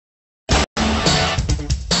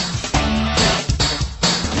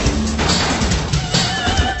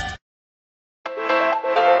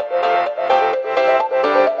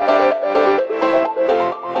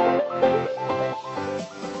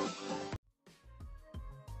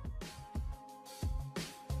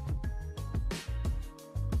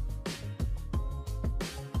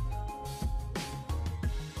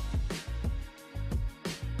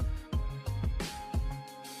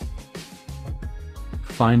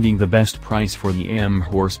Finding the best price for the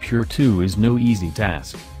M-Horse Pure 2 is no easy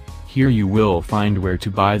task. Here you will find where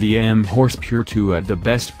to buy the M-Horse Pure 2 at the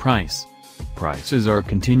best price. Prices are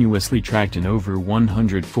continuously tracked in over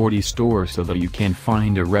 140 stores so that you can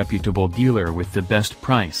find a reputable dealer with the best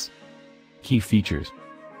price. Key features: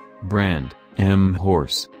 brand,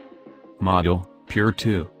 M-Horse. Model, Pure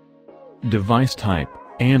 2. Device type,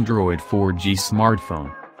 Android 4G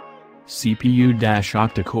smartphone. CPU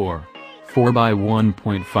octa-core,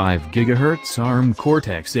 4x1.5 GHz ARM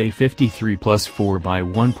Cortex-A53 plus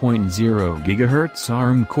 4x1.0 GHz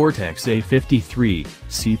ARM Cortex-A53,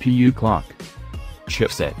 CPU clock.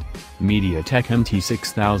 Chipset, MediaTek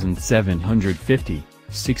MT6750,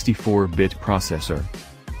 64-bit processor.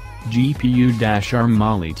 GPU ARM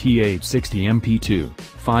TH60MP2,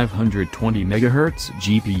 520 MHz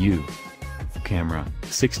GPU. Camera,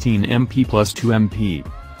 16MP plus 2MP,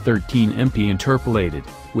 13MP interpolated,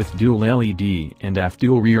 with dual LED and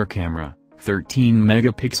f-dual rear camera, 13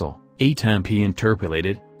 megapixel, 8MP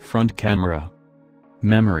interpolated, front camera.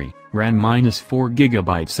 Memory, RAM-4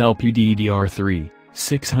 GB LPDDR3,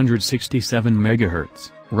 667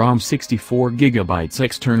 MHz, ROM 64 GB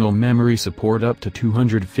external memory support up to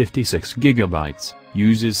 256 GB,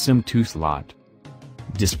 uses SIM2 slot.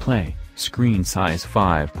 Display, screen size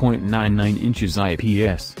 5.99 inches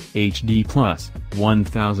IPS, HD+,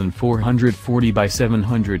 1440 by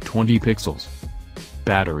 720 pixels.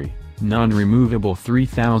 Battery, non-removable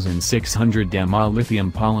 3600 mAh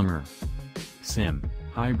lithium polymer. SIM,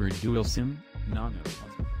 hybrid dual SIM, nano.